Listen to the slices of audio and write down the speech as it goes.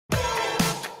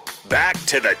Back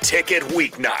to the Ticket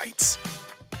weeknights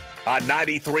on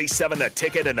 93.7 The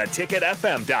Ticket and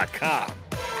theticketfm.com.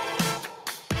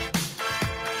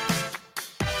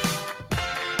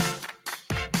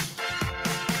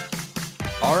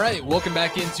 All right, welcome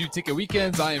back into Ticket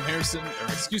Weekends. I am Harrison,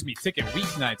 Ticket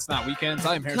Weeknights, not weekends.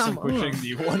 I am Harrison, pushing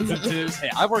the ones and twos. Hey,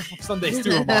 I work Sundays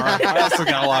too, Amara. I also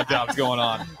got a lot of jobs going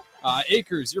on.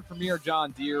 Acres, your premier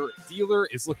John Deere dealer,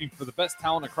 is looking for the best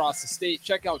talent across the state.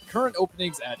 Check out current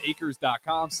openings at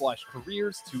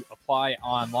acres.com/careers to apply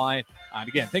online. And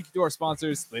again, thank you to our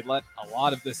sponsors. They let a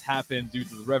lot of this happen due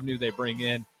to the revenue they bring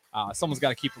in. Someone's got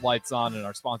to keep the lights on, and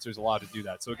our sponsors are allowed to do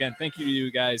that. So again, thank you to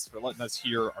you guys for letting us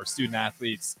hear our student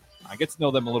athletes, get to know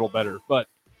them a little better. But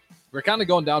we're kind of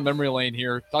going down memory lane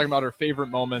here, talking about our favorite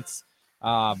moments.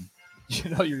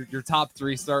 Your top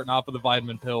three starting off with the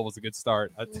vitamin pill was a good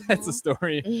start. That's a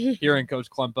story hearing Coach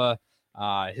Klempa,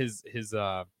 his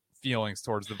feelings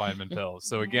towards the vitamin pill.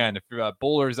 So again, if you're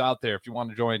bowlers out there, if you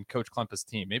want to join Coach Klempa's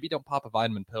team, maybe don't pop a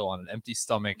vitamin pill on an empty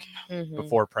stomach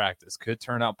before practice. Could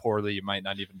turn out poorly. You might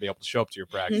not even be able to show up to your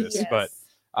practice. Yes. But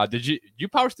did you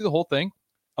power through the whole thing?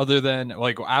 Other than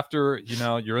like after,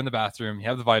 you're in the bathroom, you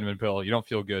have the vitamin pill, you don't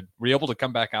feel good. Were you able to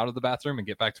come back out of the bathroom and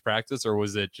get back to practice, or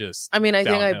was it just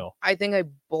downhill? I think I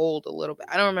bowled a little bit.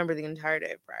 I don't remember the entire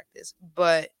day of practice,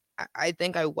 but I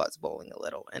think I was bowling a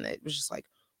little, and it was just like,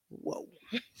 whoa.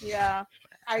 Yeah.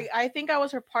 I think I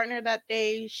was her partner that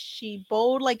day. She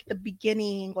bowled like the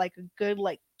beginning, like a good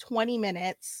 20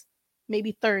 minutes,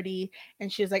 maybe 30.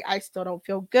 And she was like, I still don't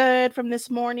feel good from this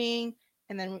morning.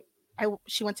 And then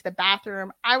she went to the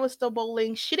bathroom. I was still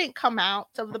bowling. She didn't come out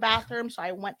of the bathroom, so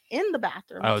I went in the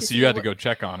bathroom. Oh, so you had to go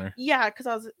check on her. Yeah,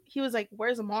 because he was like,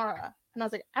 where's Amara? And I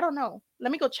was like, I don't know.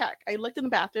 Let me go check. I looked in the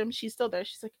bathroom. She's still there.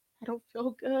 She's like, I don't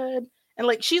feel good.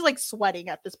 And she's sweating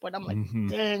at this point. I'm like,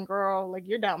 dang, girl,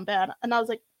 you're down bad. And I was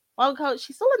like, well, Coach,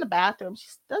 she's still in the bathroom. She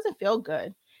doesn't feel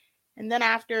good. And then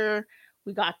after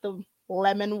we got the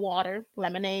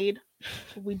lemonade,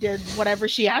 we did whatever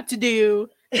she had to do.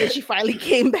 And she finally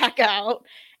came back out.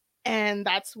 And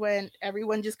that's when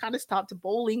everyone just kind of stopped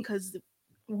bowling because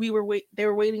they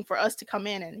were waiting for us to come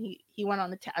in, and he went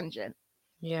on a tangent.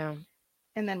 Yeah.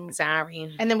 And then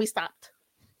sorry. And then we stopped.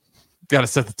 Got to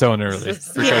set the tone early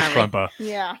for Coach Klempa.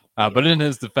 Yeah. But in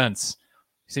his defense,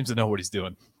 he seems to know what he's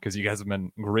doing because you guys have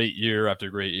been great year after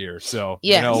great year. So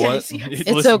you know what? Yes.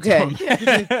 It's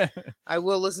okay. I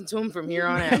will listen to him from here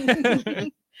on out.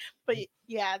 But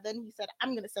yeah, then he said, I'm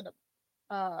going to send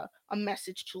a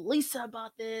message to Lisa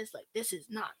about this. This is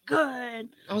not good.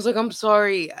 I was like, I'm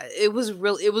sorry. It was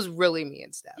really me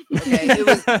and Steph. Okay.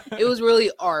 It was really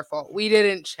our fault. We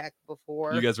didn't check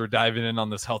before. You guys were diving in on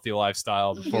this healthy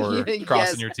lifestyle before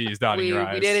crossing your T's, dotting your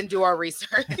I's. We didn't do our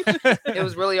research. It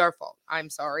was really our fault. I'm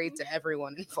sorry to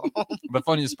everyone involved. The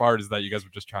funniest part is that you guys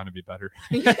were just trying to be better.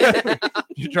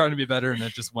 You're trying to be better, and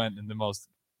it just went in the most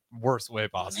worst way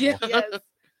possible. Yeah. Yes.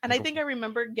 And I think I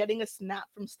remember getting a snap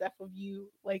from Steph of you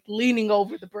leaning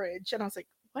over the bridge. And I was like,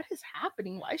 what is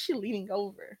happening? Why is she leaning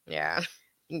over? Yeah.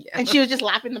 And she was just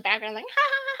laughing in the background ha, ha,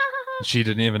 ha, ha. She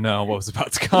didn't even know what was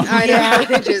about to come. I know.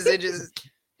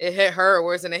 It hit her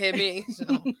worse than it hit me. So.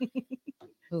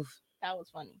 Oof. That was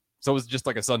funny. So it was just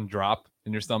a sudden drop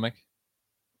in your stomach?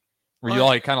 Were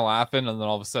you kind of laughing, and then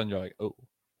all of a sudden you're like, oh.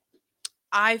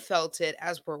 I felt it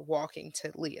as we're walking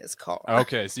to Leah's car.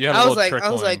 Okay, so you had a little trickling I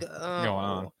was like, going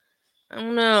on. I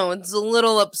don't know. It's a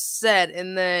little upset,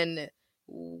 and then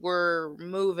we're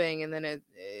moving, and then it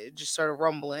just started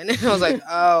rumbling. And I was like,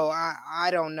 oh,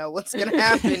 I don't know what's gonna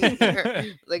happen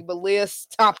here. But Leah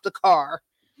stopped the car,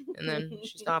 and then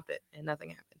she stopped it, and nothing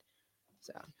happened.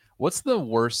 So, what's the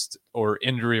worst or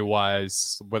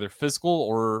injury-wise, whether physical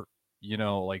or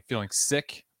feeling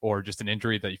sick or just an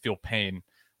injury that you feel pain?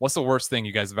 What's the worst thing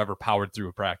you guys have ever powered through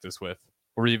a practice with,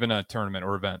 or even a tournament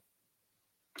or event?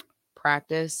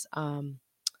 Practice.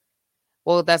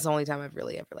 Well, that's the only time I've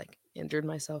really ever injured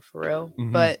myself for real.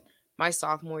 Mm-hmm. But my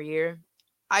sophomore year,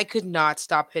 I could not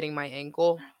stop hitting my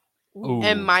ankle. Ooh.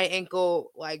 And my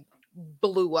ankle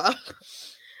blew up,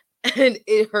 and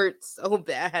it hurt so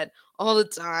bad all the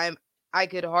time. I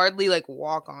could hardly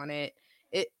walk on it.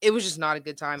 It was just not a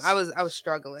good time. I was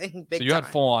struggling. Big so you time.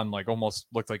 had full on almost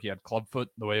looked like you had club foot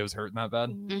the way it was hurting that bad.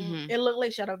 Mm-hmm. It looked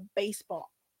like she had a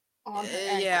baseball on her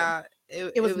ankle. Yeah,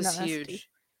 it was huge.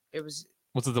 It was.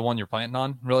 Was it the one you're planting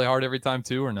on really hard every time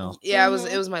too, or no? Yeah, it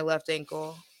was my left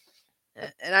ankle,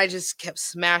 and I just kept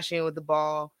smashing it with the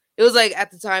ball. It was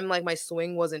at the time my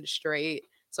swing wasn't straight,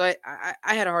 so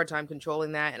I had a hard time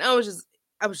controlling that, and I was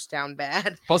just down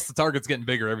bad. Plus the target's getting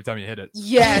bigger every time you hit it.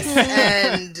 Yes,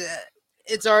 and.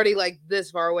 It's already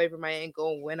this far away from my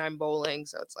ankle when I'm bowling,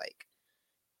 so it's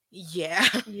Yeah.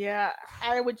 Yeah,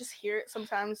 I would just hear it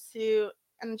sometimes too,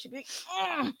 and then she'd be like,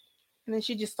 "Ugh," and then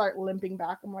she'd just start limping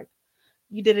back. I'm like,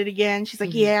 "You did it again." She's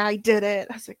like, Mhm. "Yeah, I did it."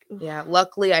 I was like, "Oof." Yeah.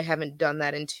 Luckily, I haven't done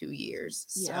that in 2 years.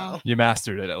 So Yeah. You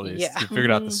mastered it at least. Yeah. You figured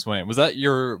out the Mhm. swing. Was that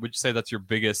your? Would you say that's your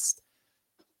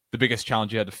the biggest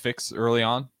challenge you had to fix early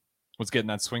on? Was getting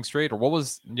that swing straight, or what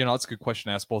was? That's a good question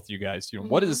to ask both of you guys.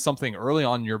 What is something early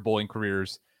on in your bowling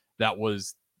careers that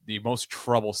was the most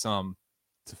troublesome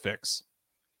to fix?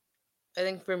 I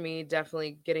think for me,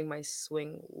 definitely getting my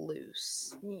swing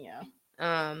loose. Yeah.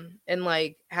 And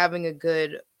like having a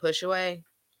good push away.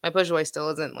 My push away still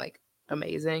isn't like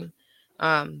amazing.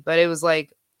 But it was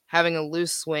like having a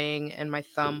loose swing and my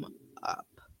thumb up.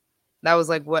 That was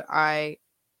like what I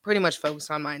pretty much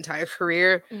focused on my entire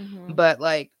career. Mhm. But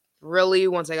like really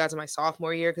once I got to my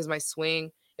sophomore year, because my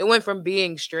swing, it went from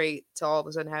being straight to all of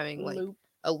a sudden having like Loop.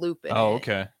 a loop in Oh, it.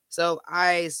 okay. So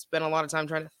I spent a lot of time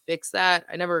trying to fix that.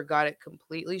 I never got it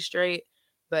completely straight,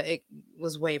 but it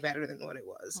was way better than what it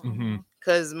was. Mm-hmm.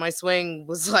 Because my swing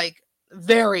was like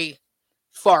very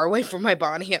far away from my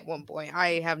body at one point.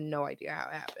 I have no idea how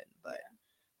it happened, but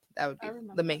that would I be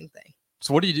remember the main thing.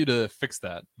 So what do you do to fix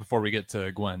that before we get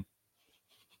to Gwen?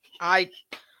 I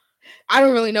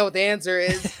don't really know what the answer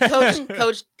is.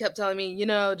 Coach kept telling me,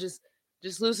 just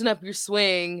loosen up your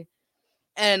swing.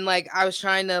 And like I was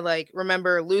trying to like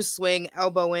remember loose swing,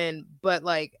 elbow in, but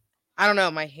like I don't know,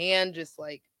 my hand just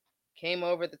like came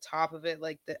over the top of it.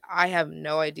 Like I have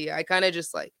no idea. I kind of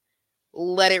just like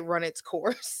let it run its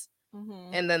course,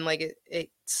 and then like it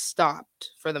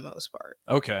stopped for the most part.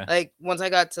 Okay. Like once I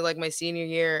got to like my senior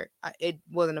year, it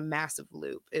wasn't a massive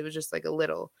loop. It was just like a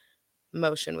little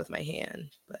motion with my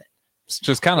hand, but It's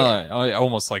just kind of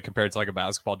almost like compared to like a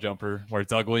basketball jumper where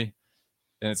it's ugly.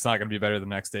 And it's not going to be better the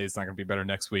next day. It's not going to be better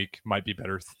next week. Might be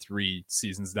better 3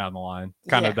 seasons down the line.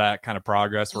 Kind of that kind of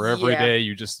progress where every day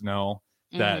you just know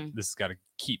that this has got to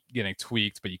keep getting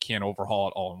tweaked, but you can't overhaul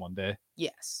it all in one day.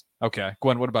 Yes. Okay.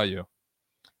 Gwen, what about you?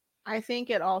 I think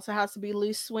it also has to be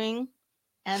loose swing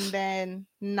and then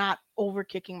not over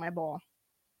kicking my ball.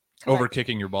 Over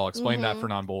kicking your ball. Explain that for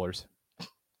non-bowlers.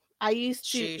 I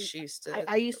used to. She used to.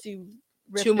 I used to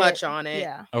rip too much on it.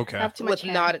 Yeah. Okay. Have too much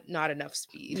with not enough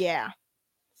speed. Yeah.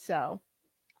 So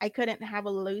I couldn't have a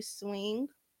loose swing,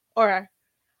 or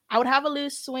I would have a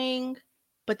loose swing,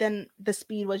 but then the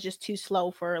speed was just too slow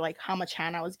for like how much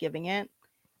hand I was giving it.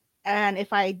 And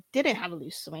if I didn't have a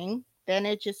loose swing, then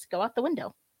it just go out the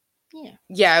window. Yeah.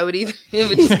 Yeah, it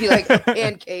would just be like a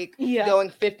pancake going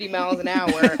 50 miles an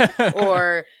hour,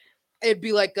 or it'd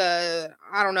be like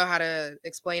I don't know how to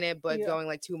explain it, but going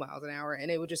like 2 miles an hour,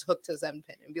 and it would just hook to the 7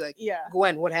 pin and be like,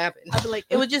 Gwen, what happened? I'd be like,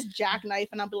 it was just jackknife,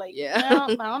 and I'd be like, well,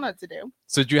 I don't know what to do.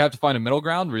 So did you have to find a middle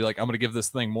ground where you're like, I'm going to give this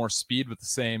thing more speed with the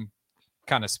same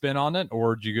kind of spin on it,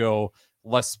 or did you go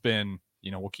less spin?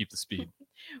 We'll keep the speed.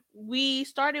 We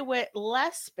started with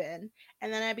less spin,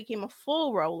 and then I became a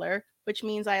full roller, which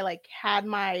means I like had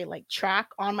my like track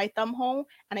on my thumb hole,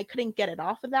 and I couldn't get it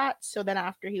off of that. So then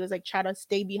after he was like try to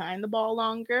stay behind the ball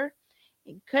longer,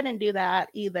 he couldn't do that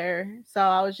either. So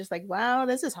I was just like, wow,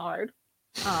 this is hard.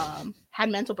 Had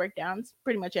mental breakdowns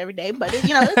pretty much every day, but it's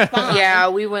fine. Yeah,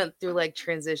 we went through like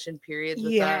transition periods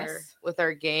with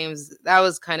our games. That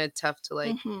was kind of tough to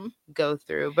like go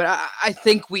through, but I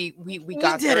think we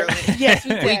got through it. Yes,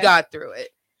 we got through it,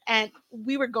 and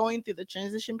we were going through the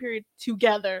transition period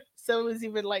together, so it was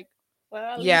even like,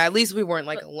 well, at least we weren't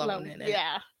like alone in it.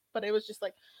 Yeah, but it was just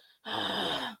like,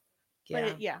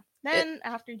 but then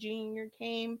after junior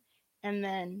came, and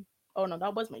then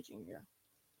that was my junior year.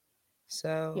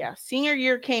 So senior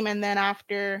year came, and then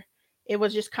after it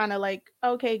was just kind of like,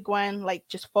 okay, Gwen, like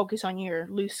just focus on your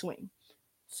loose swing.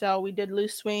 So we did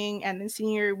loose swing, and then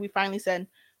senior year, we finally said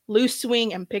loose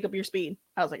swing and pick up your speed.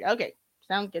 I was like, okay,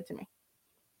 sounds good to me.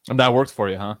 And that worked for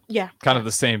you, huh? Yeah. Kind of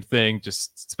the same thing,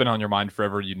 just it's been on your mind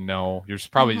forever. You're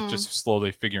probably just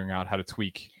slowly figuring out how to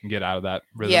tweak and get out of that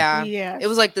rhythm. Yeah. It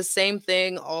was like the same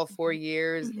thing all 4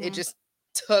 years. It just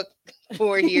took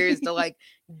 4 years to like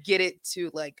get it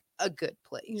to like a good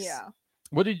place. Yeah.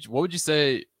 What would you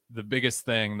say the biggest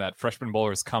thing that freshman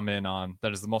bowlers come in on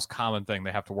that is the most common thing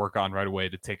they have to work on right away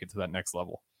to take it to that next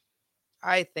level?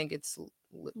 I think it's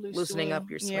loosening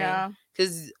up your swing. Yeah.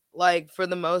 Because like for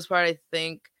the most part, I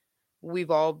think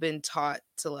we've all been taught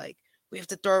to like we have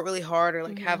to throw it really hard or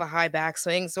like have a high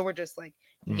backswing. So we're just like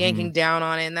yanking down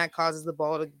on it, and that causes the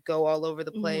ball to go all over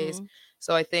the place.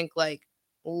 So I think like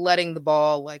letting the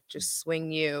ball like just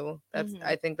swing you,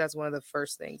 I think that's one of the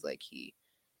first things like he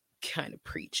kind of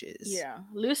preaches. Yeah.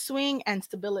 Loose swing and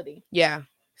stability. Yeah.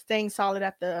 Staying solid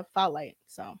at the foul light.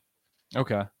 So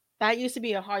okay. That used to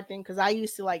be a hard thing because I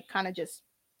used to like kind of just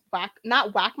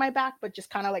not whack my back, but just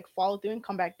kind of like follow through and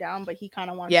come back down. But he kind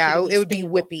of wants Yeah, you to it would be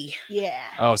stable. whippy. Yeah.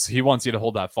 Oh, so he wants you to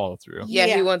hold that follow through. Yeah,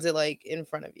 he Yeah. wants it like in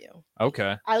front of you.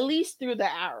 Okay. At least through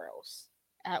the arrows.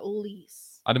 At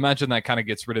least. I'd imagine that kind of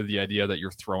gets rid of the idea that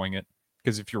you're throwing it,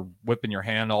 because if you're whipping your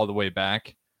hand all the way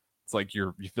back, it's like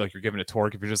you feel like you're giving it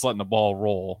torque. If you're just letting the ball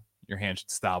roll, your hand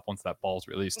should stop once that ball's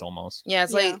released almost. Yeah,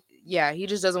 it's like he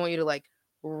just doesn't want you to like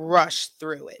rush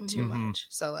through it too Mhm. much.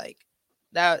 So like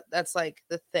that's like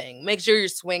the thing. Make sure your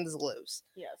swing's loose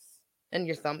Yes. and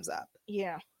your thumbs up.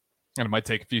 Yeah. And it might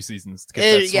take a few seasons to get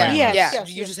that swing. Yeah, Yes, yeah. yes,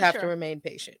 You yes, just for have to sure. remain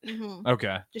patient. Mm-hmm.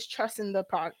 Okay. Just trust in the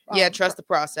Trust the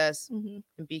process Mm-hmm.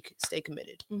 and stay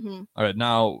committed. Mm-hmm. All right.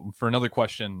 Now, for another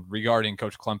question regarding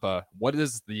Coach Klempa, what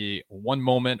is the one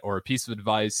moment or a piece of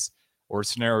advice or a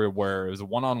scenario where it was a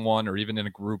one-on-one or even in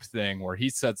a group thing where he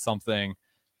said something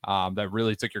that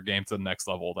really took your game to the next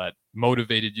level, that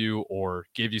motivated you or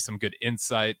gave you some good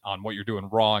insight on what you're doing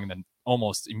wrong, and then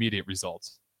almost immediate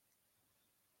results?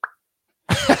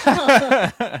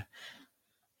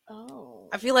 Oh.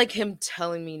 I feel like him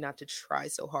telling me not to try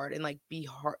so hard and like be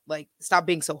hard, like stop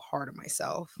being so hard on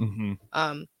myself. Mm-hmm.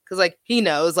 Because like he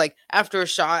knows, like after a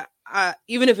shot,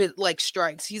 even if it like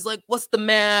strikes, he's like, "What's the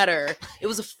matter? It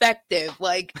was effective.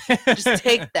 Like just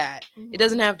take that. It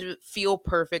doesn't have to feel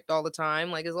perfect all the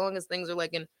time. Like as long as things are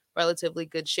like in relatively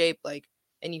good shape, like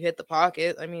and you hit the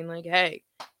pocket. I mean, like hey,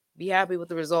 be happy with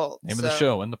the result. Name of the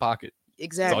show, in the pocket.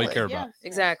 Exactly. That's all you care about. Yes,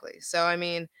 Exactly. So I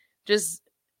mean, just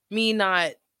me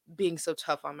not being so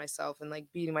tough on myself and like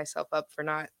beating myself up for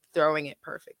not throwing it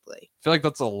perfectly. I feel like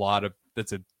that's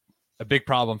a big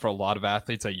problem for a lot of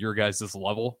athletes at your guys'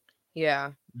 level,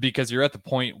 Yeah. because you're at the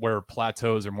point where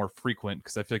plateaus are more frequent,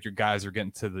 because I feel like your guys are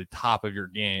getting to the top of your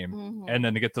game. Mhm. And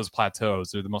then to get those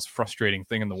plateaus, they're the most frustrating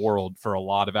thing in the world for a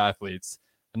lot of athletes.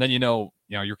 And then,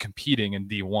 you're competing in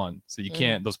D1. So you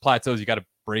can't, those plateaus, you got to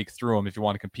break through them if you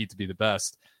want to compete to be the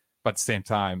best. But at the same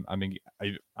time, I mean,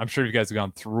 I'm sure you guys have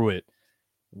gone through it.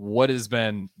 What has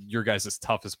been your guys'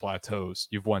 toughest plateaus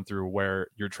you've went through where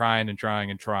you're trying and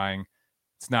trying and trying?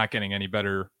 It's not getting any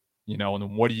better, and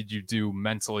then what did you do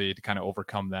mentally to kind of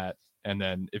overcome that? And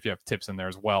then if you have tips in there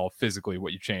as well, physically,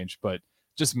 what you changed, but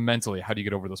just mentally, how do you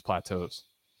get over those plateaus?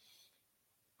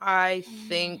 I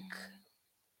think,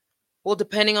 well,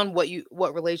 depending on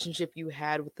what relationship you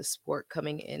had with the sport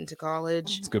coming into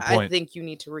college, That's a good point. I think you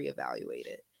need to reevaluate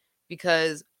it,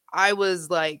 because I was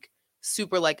like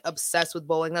super like obsessed with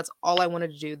bowling. That's all I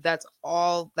wanted to do. That's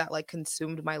all that like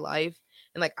consumed my life.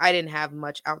 And like I didn't have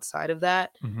much outside of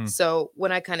that. Mhm. So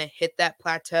when I kind of hit that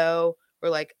plateau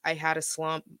where like I had a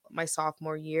slump my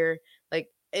sophomore year, like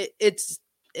it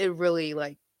really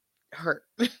like hurt.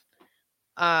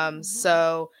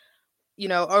 So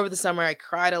over the summer I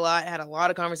cried a lot, had a lot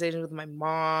of conversations with my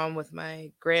mom, with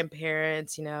my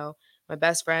grandparents, my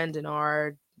best friend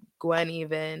Amara, Gwen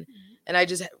even. And I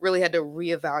just really had to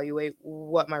reevaluate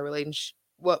what my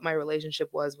relationship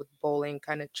was with bowling,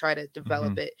 kind of try to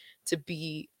develop it to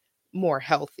be more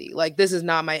healthy. Like this is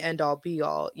not my end all be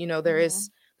all. There is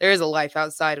a life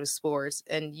outside of sports,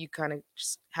 and you kind of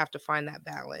just have to find that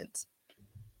balance.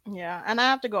 Yeah, and I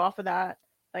have to go off of that.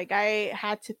 Like I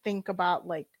had to think about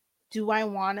like, do I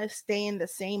want to stay in the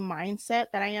same mindset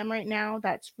that I am right now?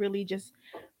 That's really just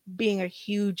being a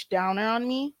huge downer on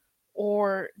me.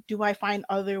 Or do I find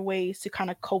other ways to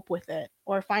kind of cope with it,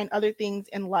 or find other things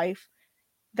in life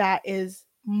that is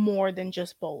more than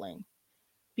just bowling?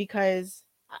 Because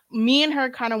me and her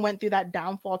kind of went through that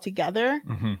downfall together,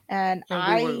 and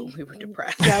we were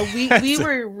depressed. Yeah,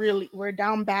 we're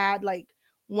down bad. Like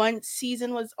once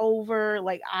season was over,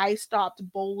 like I stopped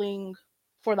bowling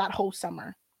for that whole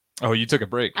summer. Oh, you took a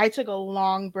break. I took a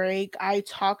long break. I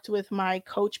talked with my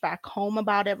coach back home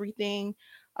about everything,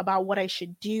 about what I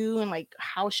should do and like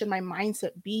how should my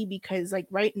mindset be, because like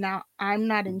right now I'm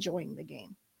not enjoying the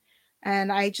game.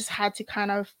 And I just had to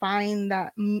kind of find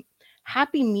that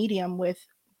happy medium with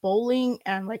bowling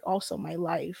and like also my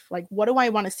life. Like what do I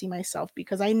want to see myself?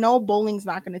 Because I know bowling's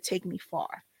not going to take me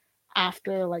far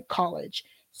after like college.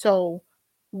 So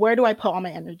where do I put all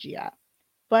my energy at?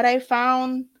 But I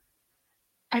found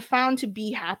to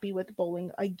be happy with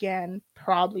bowling again,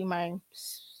 probably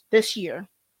this year.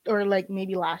 Or like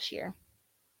maybe last year.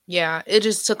 Yeah, it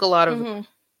just took a lot of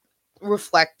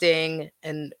reflecting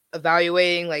and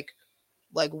evaluating, like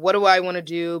what do I want to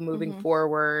do moving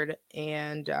forward,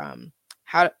 and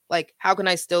how can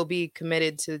I still be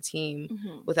committed to the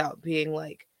team without being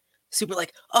like super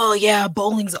like, oh yeah,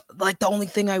 bowling's like the only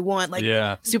thing I want, like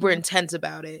super intense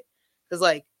about it. Because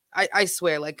like I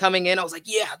swear, like coming in, I was like,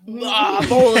 yeah,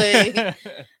 bowling,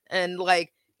 and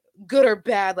like good or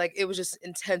bad, like it was just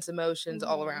intense emotions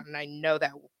all around, and I know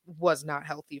that was not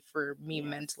healthy for me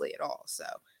mentally at all. So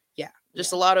yeah,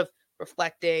 just a lot of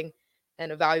reflecting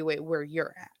and evaluate where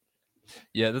you're at.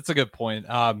 Yeah, that's a good point.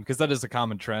 Because that is a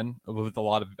common trend with a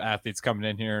lot of athletes coming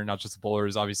in here, not just the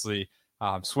bowlers, obviously,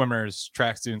 swimmers,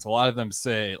 track students. A lot of them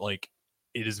say like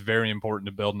it is very important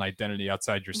to build an identity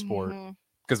outside your sport.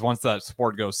 Because once that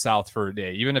sport goes south for a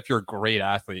day, even if you're a great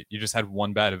athlete, you just had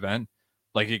one bad event,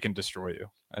 like it can destroy you.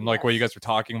 And like what you guys were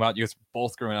talking about, you guys were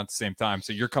both growing up at the same time.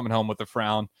 So you're coming home with a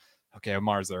frown. Okay,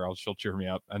 Amar's there. She'll cheer me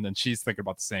up. And then she's thinking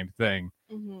about the same thing.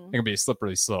 It can be a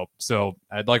slippery slope. So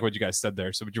I'd like what you guys said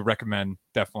there. So would you recommend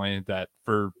definitely that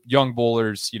for young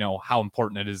bowlers, you know, how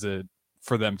important it is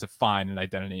for them to find an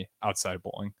identity outside of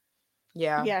bowling?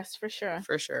 Yeah. Yes, for sure.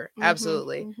 For sure.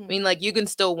 Absolutely. I mean, like, you can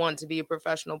still want to be a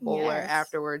professional bowler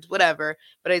afterwards, whatever.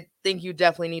 But I think you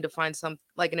definitely need to find some,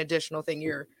 like, an additional thing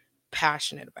you're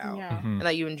passionate about and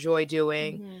that you enjoy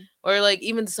doing. Or, like,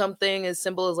 even something as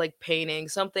simple as, like, painting.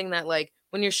 Something that, like,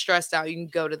 when you're stressed out, you can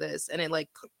go to this and it, like,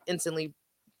 instantly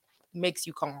makes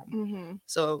you calm.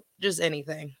 So just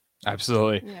anything.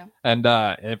 Absolutely. Yeah. And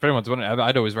if anyone's wondering,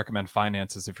 I'd always recommend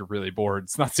finances if you're really bored.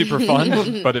 It's not super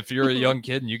fun, but if you're a young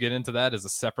kid and you get into that as a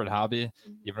separate hobby,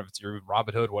 even if it's your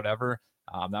Robin Hood, whatever,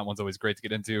 that one's always great to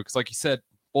get into. Because like you said,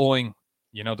 bowling,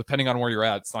 you know, depending on where you're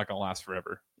at, it's not going to last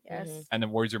forever. Yes. And then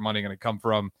where's your money going to come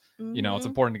from? You know, it's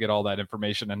important to get all that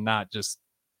information and not just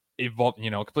evolve, you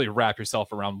know, completely wrap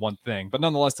yourself around one thing. But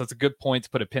nonetheless, that's a good point to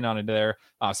put a pin on it there.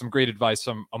 Some great advice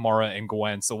from Amara and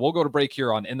Gwen. So we'll go to break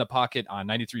here on In the Pocket on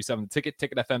 93.7 The Ticket,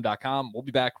 ticketfm.com. We'll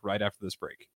be back right after this break.